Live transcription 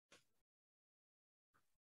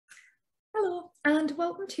And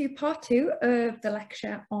welcome to part 2 of the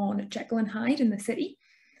lecture on Jekyll and Hyde in the city.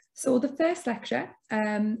 So the first lecture,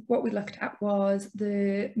 what we looked at was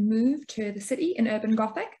the move to the city in urban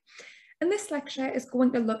Gothic. And this lecture is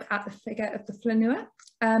going to look at the figure of the Flaneur,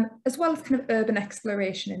 as well as kind of urban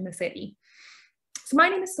exploration in the city. So my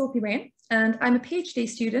name is Sophie Raine, and I'm a PhD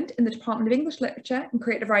student in the Department of English Literature and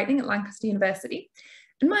Creative Writing at Lancaster University.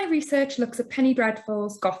 And my research looks at Penny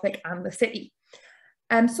Dreadfuls, Gothic and the city.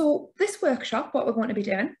 So this workshop, what we're going to be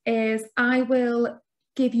doing is I will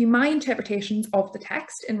give you my interpretations of the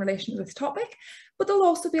text in relation to this topic, but there'll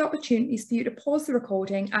also be opportunities for you to pause the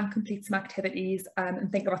recording and complete some activities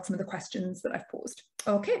and think about some of the questions that I've posed.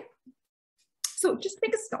 Okay, so just to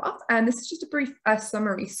make a start, and this is just a brief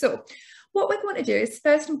summary. So what we're going to do is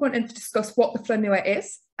first I'm going to discuss what the Flaneur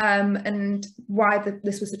is and why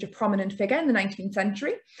this was such a prominent figure in the 19th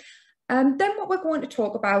century. Then what we're going to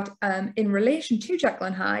talk about in relation to Jekyll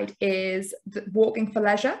and Hyde is the walking for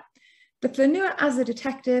leisure, the Flaneur as a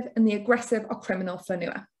detective, and the aggressive or criminal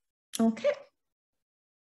Flaneur. Okay.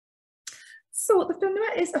 So the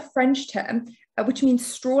Flaneur is a French term which means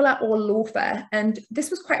stroller or loafer, and this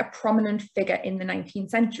was quite a prominent figure in the 19th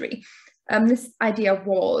century.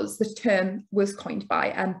 The term was coined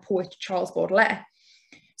by poet Charles Baudelaire.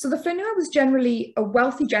 So the Flaneur was generally a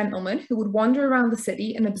wealthy gentleman who would wander around the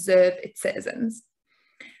city and observe its citizens.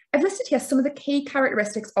 I've listed here some of the key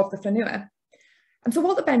characteristics of the Flaneur. And so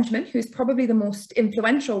Walter Benjamin, who's probably the most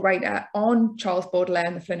influential writer on Charles Baudelaire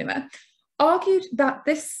and the Flaneur, argued that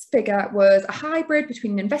this figure was a hybrid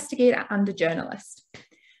between an investigator and a journalist.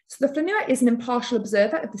 So the Flaneur is an impartial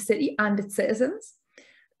observer of the city and its citizens.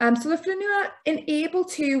 So the Flaneur, able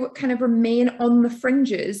to kind of remain on the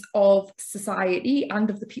fringes of society and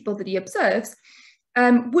of the people that he observes,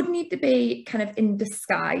 would need to be kind of in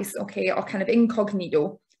disguise, okay, or kind of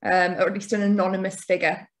incognito, or at least an anonymous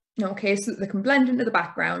figure, okay, so that they can blend into the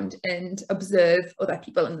background and observe other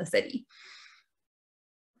people in the city.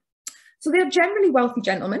 So they're generally wealthy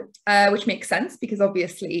gentlemen, which makes sense because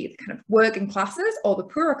obviously the kind of working classes or the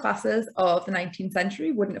poorer classes of the 19th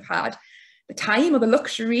century wouldn't have had the time or the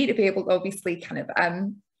luxury to be able to obviously kind of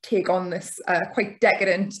take on this quite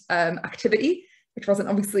decadent activity, which wasn't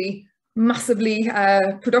obviously massively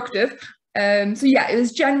productive. So yeah, it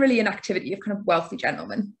was generally an activity of kind of wealthy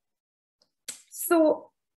gentlemen. So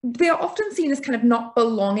they are often seen as kind of not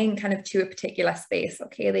belonging kind of to a particular space,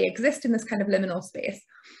 okay? They exist in this kind of liminal space.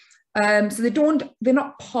 So they're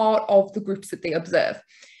not part of the groups that they observe.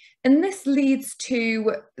 And this leads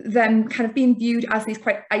to them kind of being viewed as these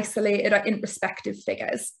quite isolated or introspective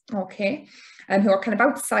figures, okay, who are kind of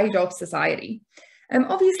outside of society.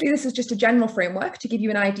 Obviously, this is just a general framework to give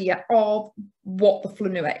you an idea of what the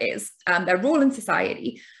Flaneur is and their role in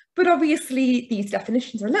society. But obviously, these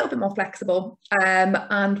definitions are a little bit more flexible.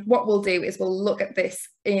 And what we'll do is we'll look at this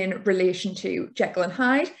in relation to Jekyll and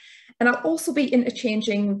Hyde. And I'll also be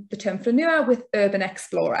interchanging the term Flaneur with urban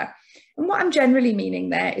explorer. And what I'm generally meaning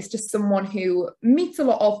there is just someone who meets a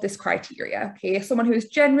lot of this criteria, okay? Someone who is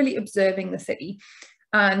generally observing the city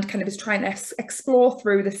and kind of is trying to explore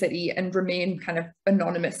through the city and remain kind of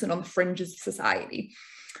anonymous and on the fringes of society.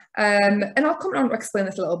 And I'll come on to explain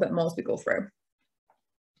this a little bit more as we go through.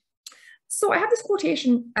 So I have this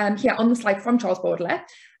quotation here on the slide from Charles Baudelaire,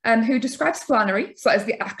 who describes flânerie, so as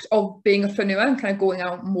the act of being a Flaneur and kind of going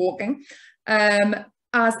out and walking,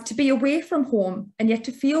 as to be away from home and yet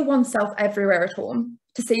to feel oneself everywhere at home,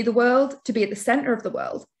 to see the world, to be at the centre of the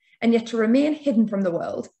world, and yet to remain hidden from the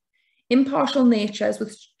world. Impartial natures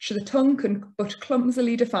which the tongue can but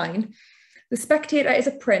clumsily define. The spectator is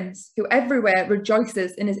a prince who everywhere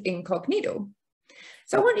rejoices in his incognito.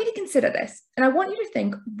 So I want you to consider this, and I want you to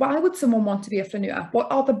think, why would someone want to be a Flaneur?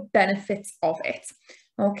 What are the benefits of it?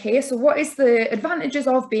 Okay, so what is the advantages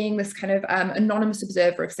of being this kind of anonymous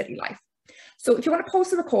observer of city life? So if you want to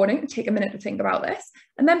pause the recording and take a minute to think about this,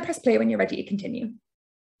 and then press play when you're ready to continue.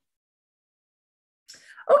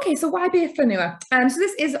 Okay, so why be a Flaneur? So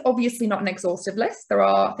this is obviously not an exhaustive list. There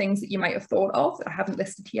are things that you might have thought of that I haven't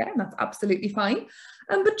listed here, and that's absolutely fine.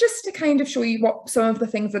 But just to kind of show you what some of the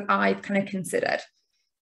things that I've kind of considered.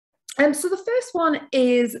 So the first one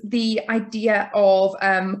is the idea of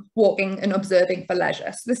walking and observing for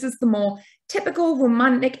leisure. So this is the more typical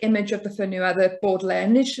romantic image of the Flaneur that Baudelaire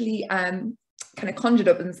initially kind of conjured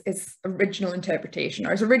up in his original interpretation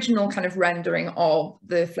or his original kind of rendering of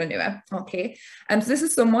the Flaneur, okay? So this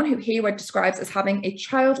is someone who Hayward describes as having a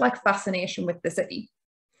childlike fascination with the city.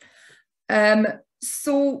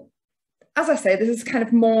 So as I say, this is kind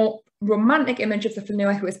of more romantic image of the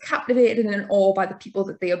Flaneur who is captivated and in awe by the people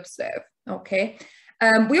that they observe, okay?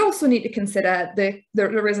 We also need to consider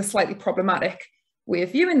there is a slightly problematic way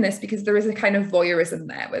of viewing this, because there is a kind of voyeurism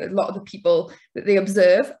there where a lot of the people that they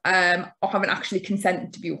observe haven't actually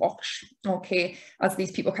consented to be watched, okay, as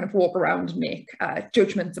these people kind of walk around and make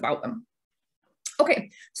judgments about them.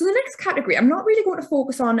 Okay, so the next category I'm not really going to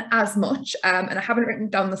focus on as much, and I haven't written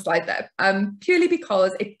down the slide there, purely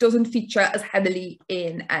because it doesn't feature as heavily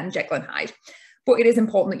in Jekyll and Hyde, but it is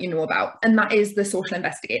important that you know about, and that is the social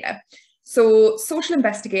investigator. So social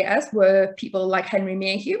investigators were people like Henry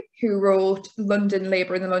Mayhew, who wrote London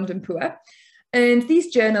Labour and the London Poor. And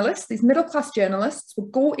these journalists, these middle-class journalists,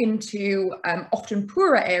 would go into often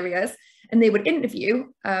poorer areas, and they would interview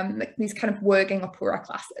like these kind of working or poorer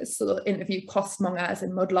classes. So they'll interview costermongers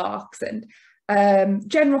and mudlarks and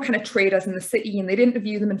general kind of traders in the city, and they'd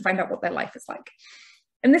interview them and find out what their life is like.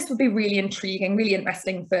 And this would be really intriguing, really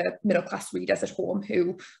interesting for middle-class readers at home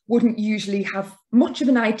who wouldn't usually have much of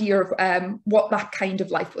an idea of what that kind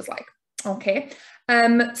of life was like, okay?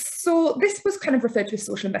 So this was kind of referred to as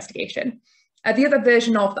social investigation. The other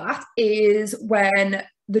version of that is when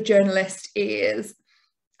the journalist is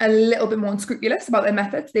a little bit more unscrupulous about their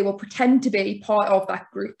methods. They will pretend to be part of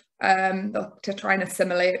that group to try and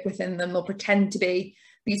assimilate within them. They'll pretend to be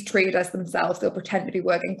these traders themselves. They'll pretend to be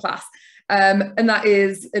working class. And that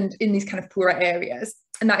is in these kind of poorer areas,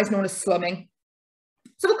 and that is known as slumming.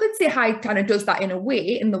 So we could say Hyde kind of does that in the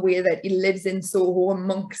way that he lives in Soho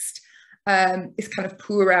amongst this kind of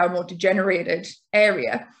poorer, more degenerated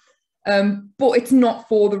area. But it's not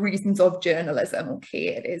for the reasons of journalism,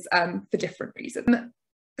 okay? It is for different reasons.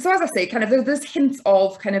 So as I say, kind of there's hints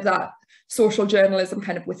of kind of that social journalism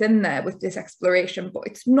kind of within there with this exploration, but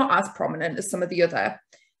it's not as prominent as some of the other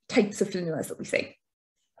types of flaneurs that we see.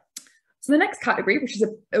 So the next category,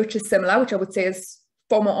 which is similar, which I would say is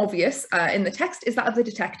far more obvious in the text, is that of the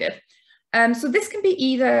detective. So this can be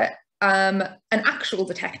either an actual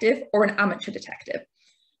detective or an amateur detective.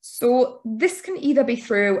 So this can either be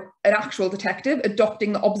through an actual detective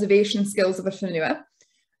adopting the observation skills of a flaneur,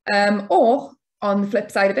 or on the flip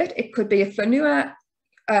side of it, it could be a flaneur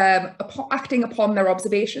acting upon their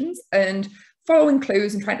observations and following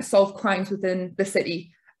clues and trying to solve crimes within the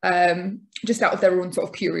city, just out of their own sort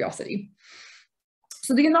of curiosity.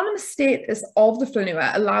 So the anonymous status of the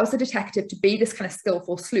flaneur allows the detective to be this kind of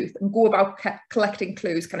skillful sleuth and go about collecting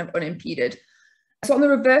clues kind of unimpeded. So on the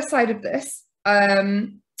reverse side of this,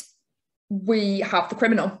 we have the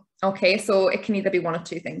criminal. Okay, so it can either be one of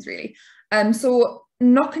two things really. So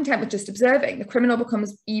not content with just observing, the criminal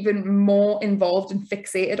becomes even more involved and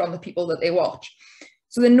fixated on the people that they watch.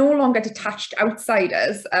 So they're no longer detached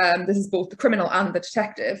outsiders. This is both the criminal and the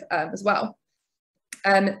detective as well.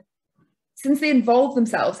 Since they involve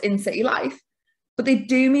themselves in city life, but they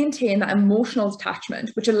do maintain that emotional detachment,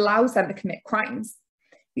 which allows them to commit crimes.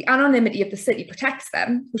 The anonymity of the city protects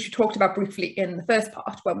them, which we talked about briefly in the first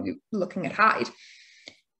part when we were looking at Hyde.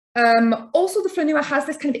 Also, the flaneur has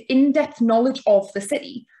this kind of in-depth knowledge of the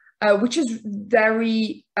city, which is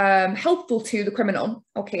very helpful to the criminal,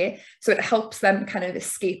 okay? So it helps them kind of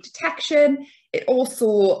escape detection. It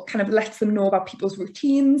also kind of lets them know about people's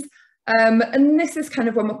routines. And this is kind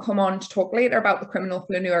of when we'll come on to talk later about the criminal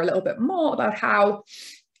flaneur a little bit more, about how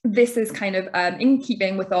this is kind of in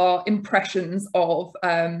keeping with our impressions of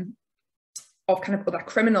kind of other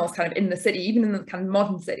criminals kind of in the city, even in the kind of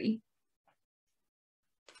modern city.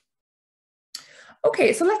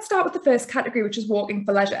 Okay, so let's start with the first category, which is walking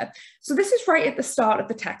for leisure. So this is right at the start of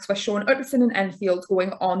the text. We're showing Utterson and Enfield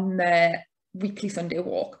going on their weekly Sunday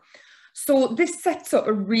walk. So this sets up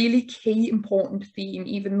a really key important theme,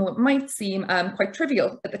 even though it might seem quite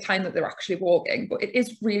trivial at the time that they're actually walking, but it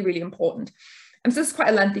is really, really important. And so this is quite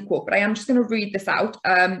a lengthy quote, but I am just going to read this out.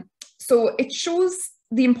 So it shows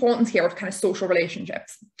the importance here of kind of social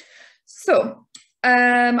relationships. So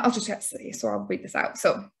I'll just say, so I'll read this out.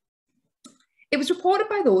 So it was reported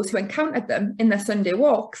by those who encountered them in their Sunday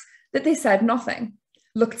walks that they said nothing,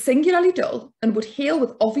 looked singularly dull, and would hail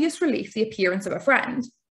with obvious relief the appearance of a friend.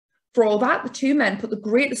 For all that, the two men put the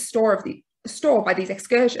greatest store by these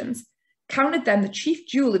excursions, counted them the chief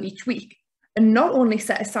jewel of each week, and not only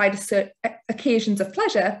set aside occasions of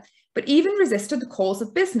pleasure, but even resisted the calls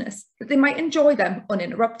of business, that they might enjoy them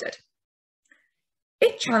uninterrupted.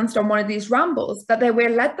 It chanced on one of these rambles that their way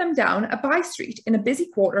led them down a by-street in a busy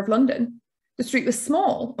quarter of London. The street was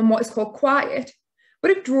small and what is called quiet,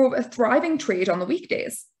 but it drove a thriving trade on the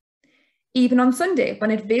weekdays. Even on Sunday,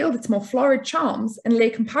 when it veiled its more florid charms and lay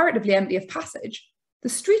comparatively empty of passage, the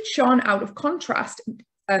street shone out of contrast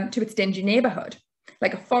to its dingy neighbourhood,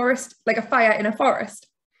 like a fire in a forest.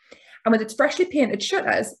 And with its freshly painted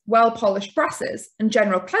shutters, well-polished brasses, and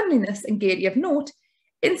general cleanliness and gaiety of note,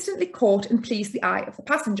 instantly caught and pleased the eye of the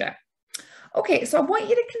passenger. Okay, so I want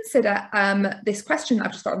you to consider this question that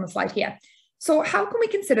I've just got on the slide here. So how can we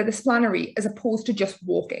consider this Flannery as opposed to just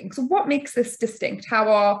walking? So what makes this distinct?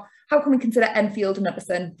 How can we consider Enfield and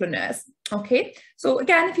Utterson Flaneurs? Okay, so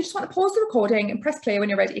again, if you just want to pause the recording and press play when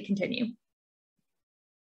you're ready to continue.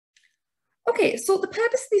 Okay, so the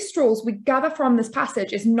purpose of these strolls we gather from this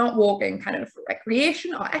passage is not walking kind of for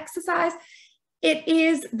recreation or exercise. It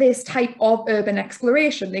is this type of urban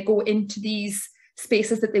exploration. They go into these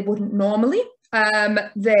spaces that they wouldn't normally.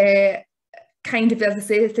 They're kind of, as I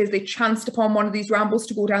say, it says they chanced upon one of these rambles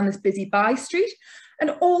to go down this busy by street.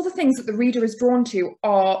 And all the things that the reader is drawn to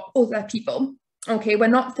are other people. Okay, we're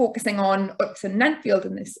not focusing on Utterson and Enfield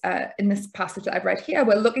in this passage that I've read here.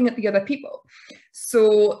 We're looking at the other people.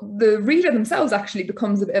 So the reader themselves actually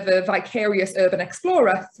becomes a bit of a vicarious urban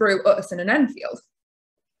explorer through Utterson and Enfield.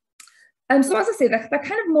 And so, as I say, they're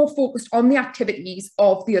kind of more focused on the activities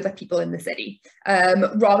of the other people in the city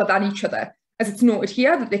rather than each other. As it's noted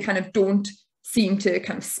here that they kind of don't seem to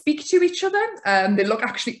kind of speak to each other. They look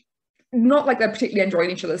actually not like they're particularly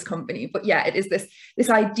enjoying each other's company, but yeah, it is this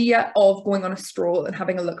idea of going on a stroll and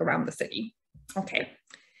having a look around the city. Okay.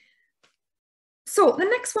 So the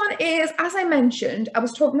next one is, as I mentioned, I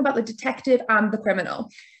was talking about the detective and the criminal.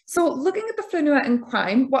 So looking at the Flaneur and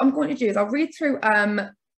crime, what I'm going to do is I'll read through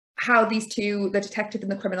how these two, the detective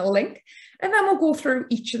and the criminal, link, and then we'll go through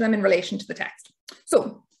each of them in relation to the text.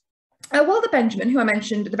 So Walter Benjamin, who I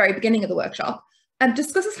mentioned at the very beginning of the workshop,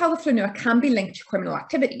 discusses how the Flaneur can be linked to criminal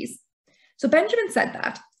activities. So Benjamin said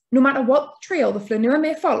that no matter what trail the Flaneur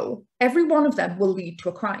may follow, every one of them will lead to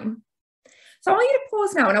a crime. So I want you to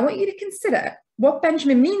pause now and I want you to consider what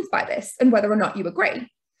Benjamin means by this and whether or not you agree.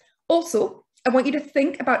 Also, I want you to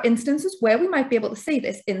think about instances where we might be able to see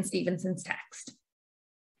this in Stevenson's text.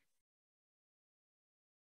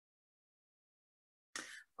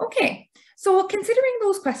 Okay, so considering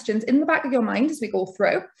those questions in the back of your mind as we go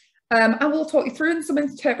through, I will talk you through some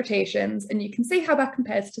interpretations and you can see how that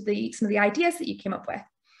compares to some of the ideas that you came up with.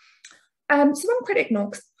 So one critic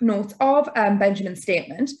notes of Benjamin's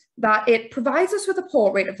statement that it provides us with a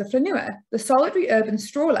portrait of the Flaneur, the solitary urban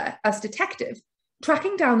stroller, as detective,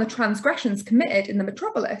 tracking down the transgressions committed in the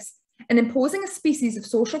metropolis and imposing a species of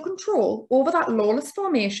social control over that lawless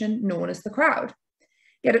formation known as the crowd.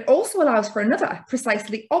 Yet it also allows for another,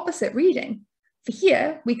 precisely opposite reading. For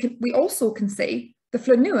here, we also can see the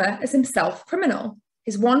Flaneur as himself criminal,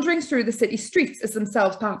 his wanderings through the city streets as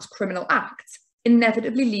themselves perhaps criminal acts,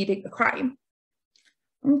 inevitably leading to crime.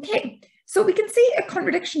 Okay, so we can see a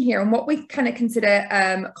contradiction here in what we kind of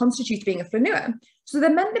consider constitutes being a Flaneur. So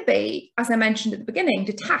they're meant to be, as I mentioned at the beginning,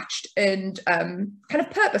 detached and kind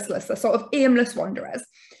of purposeless, they're sort of aimless wanderers.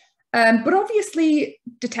 But obviously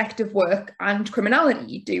detective work and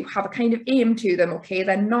criminality do have a kind of aim to them, okay?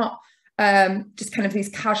 They're not just kind of these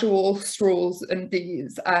casual strolls and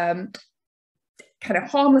these kind of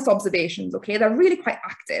harmless observations, okay? They're really quite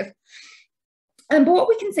active. But what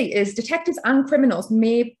we can see is detectives and criminals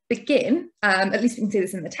may begin, at least we can see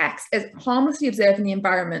this in the text, as harmlessly observing the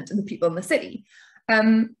environment and the people in the city.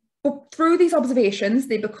 But through these observations,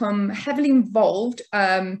 they become heavily involved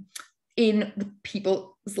in the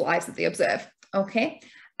people's lives that they observe, okay?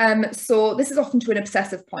 So this is often to an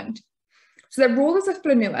obsessive point. So their role as a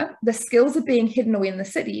Flaneur, their skills of being hidden away in the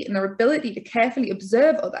city and their ability to carefully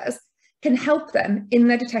observe others can help them in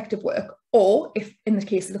their detective work, or, if in the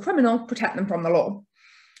case of the criminal, protect them from the law.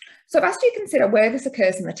 So I've asked you to consider where this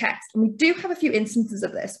occurs in the text, and we do have a few instances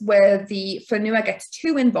of this where the Flaneur gets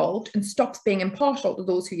too involved and stops being impartial to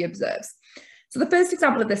those who he observes. So the first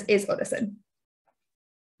example of this is Utterson.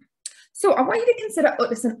 So I want you to consider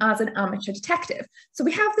Utterson as an amateur detective. So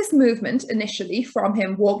we have this movement initially from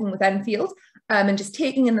him walking with Enfield and just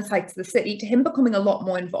taking in the sights of the city to him becoming a lot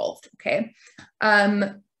more involved, okay?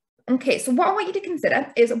 Okay, so what I want you to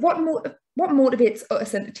consider is what motivates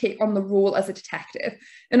Utterson to take on the role as a detective.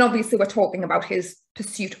 And obviously we're talking about his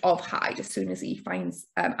pursuit of Hyde as soon as he finds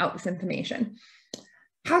out this information.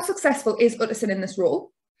 How successful is Utterson in this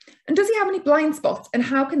role? And does he have any blind spots and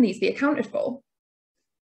how can these be accounted for?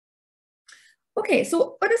 Okay,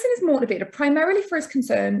 so Utterson is motivated primarily for his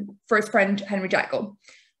concern for his friend Henry Jekyll.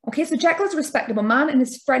 Okay, so Jekyll is a respectable man and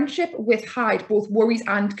his friendship with Hyde both worries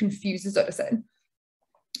and confuses Utterson.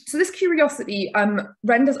 So this curiosity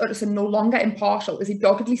renders Utterson no longer impartial as he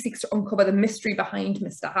doggedly seeks to uncover the mystery behind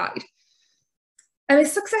Mr. Hyde. And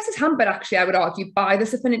his success is hampered, actually, I would argue, by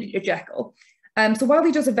this affinity to Jekyll. So while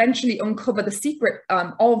he does eventually uncover the secret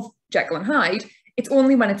of Jekyll and Hyde, it's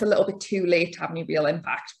only when it's a little bit too late to have any real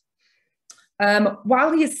impact.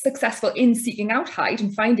 While he is successful in seeking out Hyde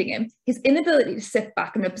and finding him, his inability to sit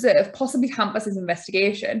back and observe possibly hampers his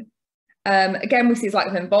investigation. Again, we see his lack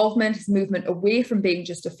of involvement, his movement away from being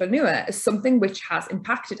just a flaneur as something which has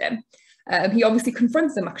impacted him. He obviously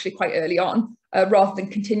confronts them actually quite early on, rather than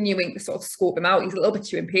continuing to sort of scope him out. He's a little bit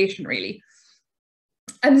too impatient, really.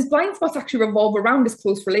 And his blind spots actually revolve around his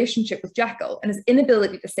close relationship with Jekyll and his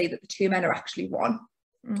inability to say that the two men are actually one.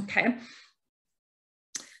 Okay.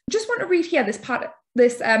 Just want to read here this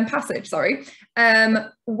passage,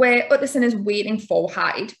 where Utterson is waiting for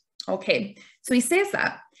Hyde. Okay, so he says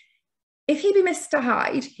that, if he be Mr.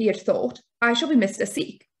 Hyde, he had thought, I shall be Mr.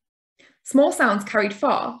 Seek. Small sounds carried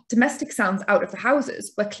far, domestic sounds out of the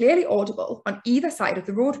houses, were clearly audible on either side of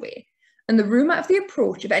the roadway, and the rumour of the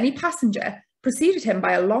approach of any passenger preceded him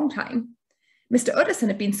by a long time. Mr. Utterson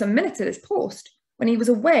had been some minutes at his post, when he was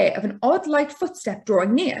aware of an odd light footstep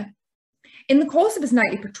drawing near. In the course of his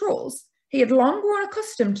nightly patrols, he had long grown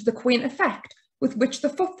accustomed to the quaint effect with which the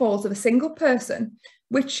footfalls of a single person,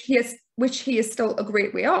 which he is still a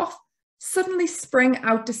great way off, suddenly spring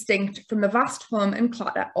out distinct from the vast hum and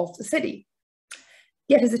clatter of the city.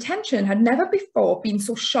 Yet his attention had never before been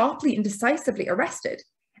so sharply and decisively arrested,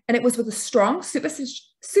 and it was with a strong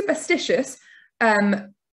superstitious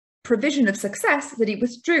provision of success that he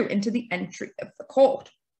withdrew into the entry of the court.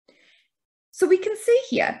 So we can see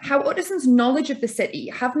here how Utterson's knowledge of the city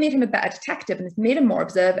have made him a better detective and has made him more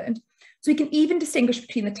observant. So he can even distinguish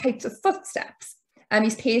between the types of footsteps.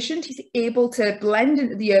 He's patient, he's able to blend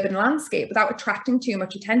into the urban landscape without attracting too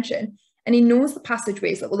much attention, and he knows the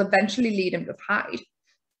passageways that will eventually lead him to Hyde.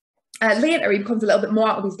 Later, he becomes a little bit more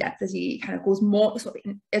out of his depth as he kind of goes more,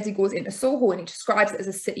 as he goes into Soho, and he describes it as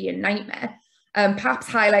a city in nightmare, perhaps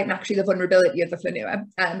highlighting actually the vulnerability of the flaneur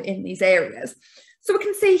in these areas. So we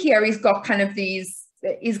can see here he's got kind of this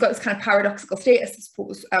kind of paradoxical status, I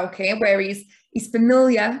suppose, okay, where he's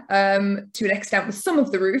familiar to an extent with some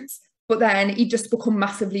of the routes, but then he just become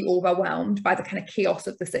massively overwhelmed by the kind of chaos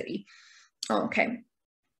of the city. Okay.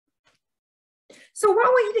 So what I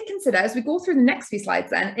want you to consider as we go through the next few slides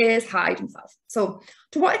then is Hyde himself. So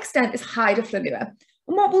to what extent is Hyde a flaneur?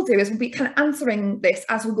 And what we'll do is we'll be kind of answering this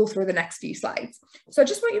as we go through the next few slides. So I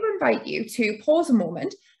just want to invite you to pause a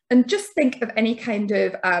moment and just think of any kind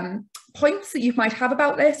of points that you might have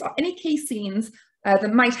about this, or any key scenes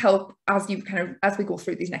that might help as we go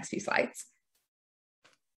through these next few slides.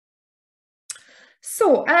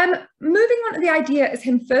 So moving on to the idea as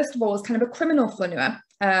him, first of all, as kind of a criminal flaneur,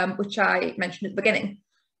 which I mentioned at the beginning.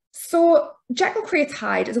 So Jekyll creates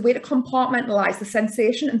Hyde as a way to compartmentalise the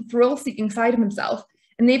sensation and thrill-seeking side of himself,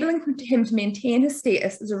 enabling him to maintain his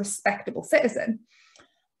status as a respectable citizen.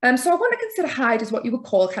 So I want to consider Hyde as what you would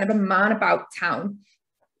call kind of a man about town.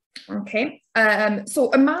 Okay,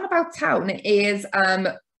 so a man about town is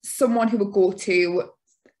someone who would go to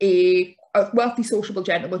a wealthy, sociable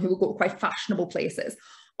gentleman who would go to quite fashionable places,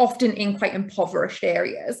 often in quite impoverished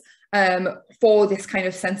areas, for this kind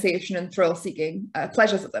of sensation and thrill-seeking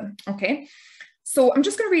pleasures of them. Okay, so I'm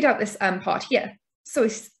just going to read out this part here. So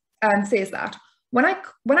it says that when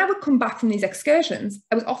I would come back from these excursions,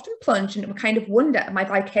 I was often plunged into a kind of wonder at my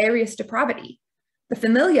vicarious depravity. The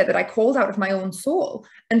familiar that I called out of my own soul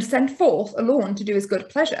and sent forth alone to do his good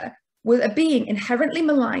pleasure was a being inherently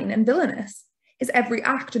malign and villainous, his every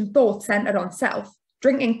act and thought centred on self,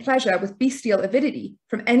 drinking pleasure with bestial avidity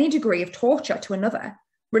from any degree of torture to another,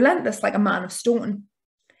 relentless like a man of stone.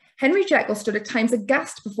 Henry Jekyll stood at times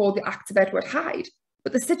aghast before the acts of Edward Hyde,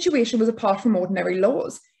 but the situation was apart from ordinary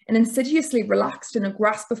laws, and insidiously relaxed in a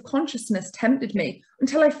grasp of consciousness tempted me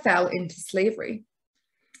until I fell into slavery.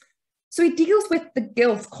 So he deals with the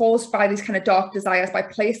guilt caused by these kind of dark desires by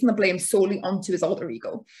placing the blame solely onto his alter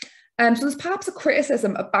ego. So there's perhaps a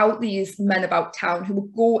criticism about these men about town who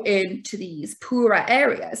would go into these poorer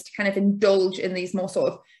areas to kind of indulge in these more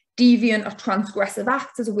sort of deviant or transgressive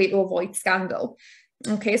acts as a way to avoid scandal.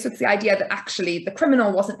 Okay, so it's the idea that actually the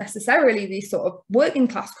criminal wasn't necessarily the sort of working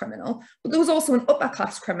class criminal, but there was also an upper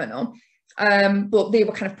class criminal, but they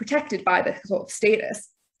were kind of protected by this sort of status.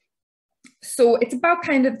 So it's about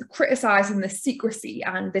kind of criticising the secrecy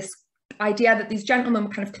and this idea that these gentlemen were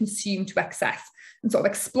kind of consumed to excess and sort of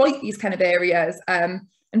exploit these kind of areas and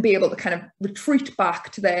be able to kind of retreat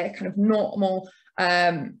back to their kind of normal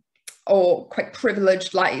or quite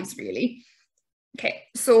privileged lives, really. Okay,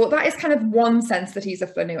 so that is kind of one sense that he's a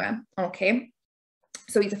flaneur, okay?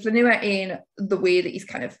 So he's a flaneur in the way that he's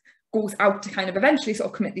kind of goes out to kind of eventually sort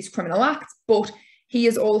of commit these criminal acts, but he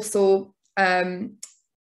is also a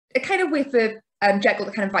kind of way for Jekyll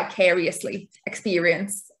to kind of vicariously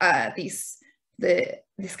experience this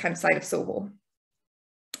kind of side of Soho.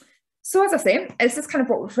 So as I say, this is kind of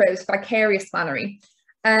what we refer to as vicarious flannery.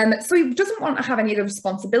 So he doesn't want to have any of the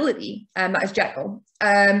responsibility that is Jekyll.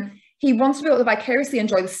 He wants to be able to vicariously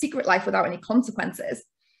enjoy the secret life without any consequences.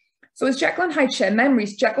 So as Jekyll and Hyde share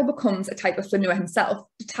memories, Jekyll becomes a type of Flaneur himself,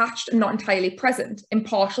 detached and not entirely present,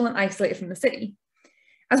 impartial and isolated from the city.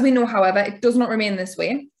 As we know, however, it does not remain this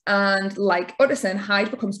way, and like Utterson, Hyde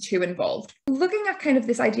becomes too involved. Looking at kind of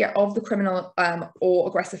this idea of the criminal or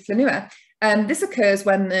aggressive Flaneur, this occurs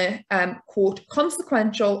when the, quote,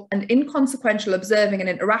 consequential and inconsequential observing and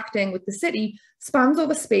interacting with the city spans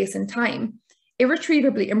over space and time,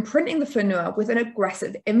 irretrievably imprinting the Flaneur with an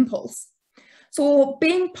aggressive impulse. So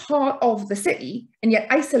being part of the city and yet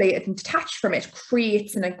isolated and detached from it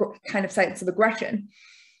creates a kind of sense of aggression.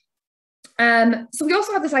 So we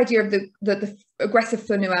also have this idea of the aggressive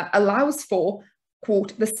Flaneur allows for,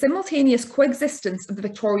 quote, the simultaneous coexistence of the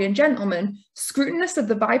Victorian gentleman, scrutinous of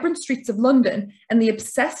the vibrant streets of London, and the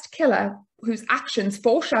obsessed killer whose actions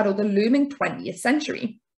foreshadow the looming 20th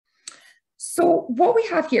century. So what we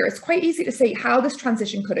have here is quite easy to see how this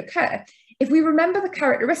transition could occur. If we remember the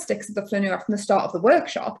characteristics of the Flaneur from the start of the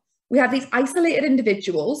workshop, we have these isolated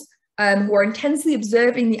individuals who are intensely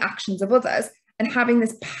observing the actions of others and having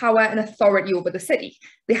this power and authority over the city.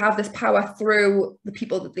 They have this power through the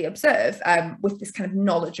people that they observe with this kind of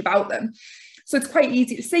knowledge about them. So it's quite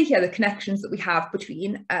easy to see here the connections that we have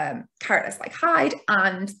between characters like Hyde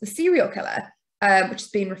and the serial killer, which is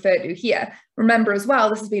being referred to here. Remember as well,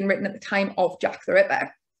 this has been written at the time of Jack the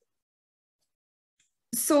Ripper.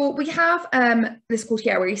 So we have this quote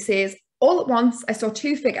here where he says, all at once I saw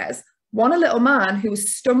two figures, one a little man who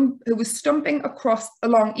was stumping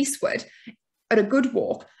along eastward at a good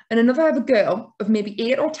walk, and another of a girl of maybe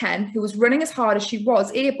 8 or 10 who was running as hard as she was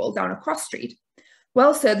able down a cross street.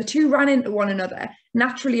 Well, sir, the two ran into one another,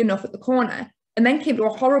 naturally enough at the corner, and then came to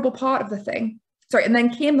a horrible part of the thing. And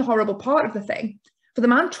then came the horrible part of the thing, for the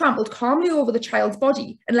man trampled calmly over the child's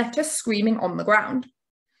body and left her screaming on the ground.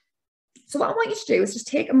 So what I want you to do is just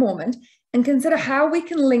take a moment and consider how we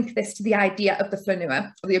can link this to the idea of the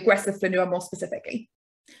Flaneur, or the aggressive Flaneur more specifically.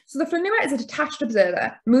 So the Flaneur is a detached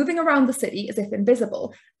observer moving around the city as if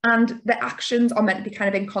invisible, and the actions are meant to be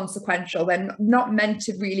kind of inconsequential. They're not meant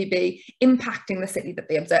to really be impacting the city that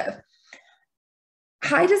they observe.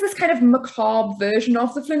 Hyde is this kind of macabre version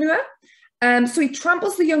of the Flaneur. So he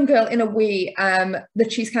tramples the young girl in a way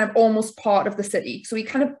that she's kind of almost part of the city. So he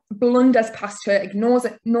kind of blunders past her, ignores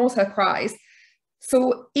her cries.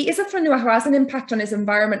 So he is a Flaneur who has an impact on his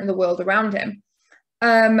environment and the world around him.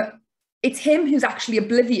 It's him who's actually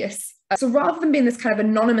oblivious. So rather than being this kind of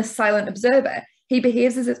anonymous, silent observer, he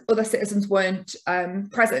behaves as if other citizens weren't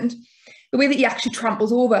present. The way that he actually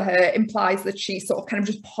tramples over her implies that she's sort of kind of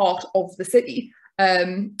just part of the city.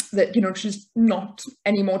 That, you know, she's not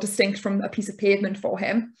any more distinct from a piece of pavement for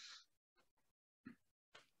him.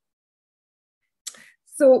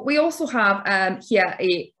 So we also have here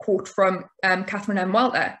a quote from Catherine M.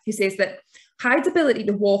 Welter, who says that Hyde's ability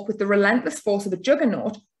to walk with the relentless force of a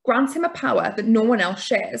juggernaut grants him a power that no one else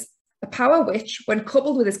shares, a power which, when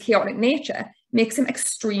coupled with his chaotic nature, makes him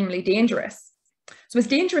extremely dangerous. So his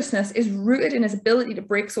dangerousness is rooted in his ability to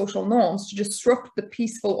break social norms, to disrupt the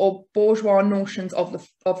peaceful or bourgeois notions of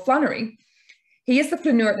flânery. He is the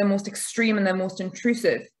Flaneur at their most extreme and their most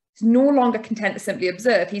intrusive. He's no longer content to simply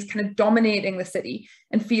observe. He's kind of dominating the city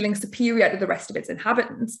and feeling superior to the rest of its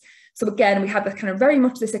inhabitants. So again, we have this kind of very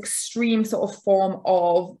much this extreme sort of form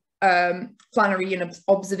of flânery and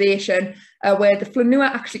observation, where the Flaneur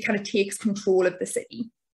actually kind of takes control of the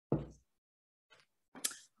city.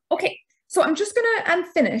 Okay, so I'm just going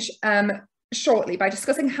to finish shortly by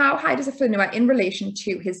discussing how Hyde is a Flaneur in relation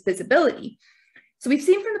to his visibility. So we've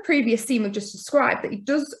seen from the previous scene we've just described that he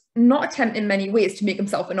does not attempt in many ways to make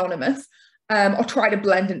himself anonymous or try to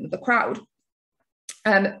blend into the crowd.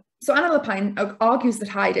 So Anna Lapine argues that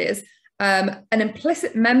Hyde is an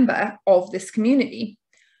implicit member of this community,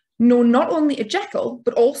 known not only to Jekyll,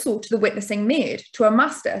 but also to the witnessing maid, to her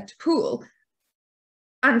master, to Poole,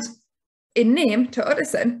 and in name to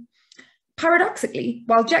Utterson. Paradoxically,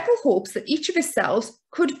 while Jekyll hopes that each of his selves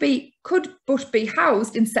could but be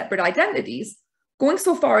housed in separate identities, going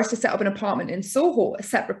so far as to set up an apartment in Soho, a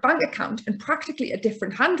separate bank account, and practically a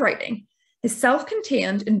different handwriting, his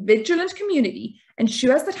self-contained and vigilant community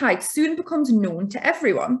ensures that Hyde soon becomes known to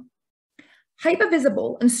everyone.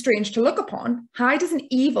 Hypervisible and strange to look upon, Hyde is an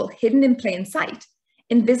evil hidden in plain sight,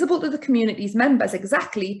 invisible to the community's members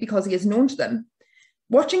exactly because he is known to them.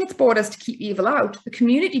 Watching its borders to keep evil out, the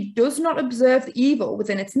community does not observe the evil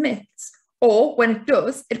within its midst, or when it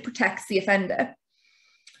does, it protects the offender.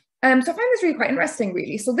 So I find this really quite interesting,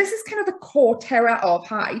 really. So this is kind of the core terror of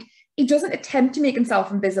Hyde. He doesn't attempt to make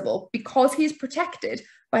himself invisible because he is protected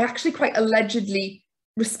by actually quite allegedly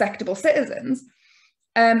respectable citizens.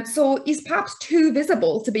 So he's perhaps too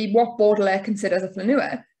visible to be what Baudelaire considers a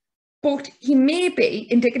flaneur, but he may be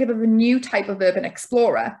indicative of a new type of urban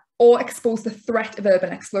explorer or expose the threat of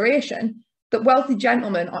urban exploration, that wealthy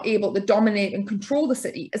gentlemen are able to dominate and control the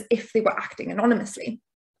city as if they were acting anonymously.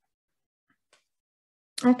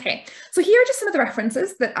 Okay, so here are just some of the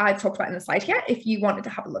references that I've talked about in the slide here, if you wanted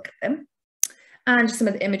to have a look at them, and some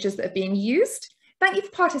of the images that are being used. Thank you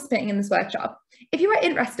for participating in this workshop. If you are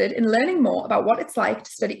interested in learning more about what it's like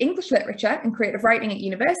to study English literature and creative writing at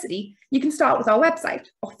university, you can start with our website,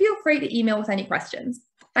 or feel free to email with any questions.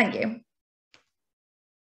 Thank you.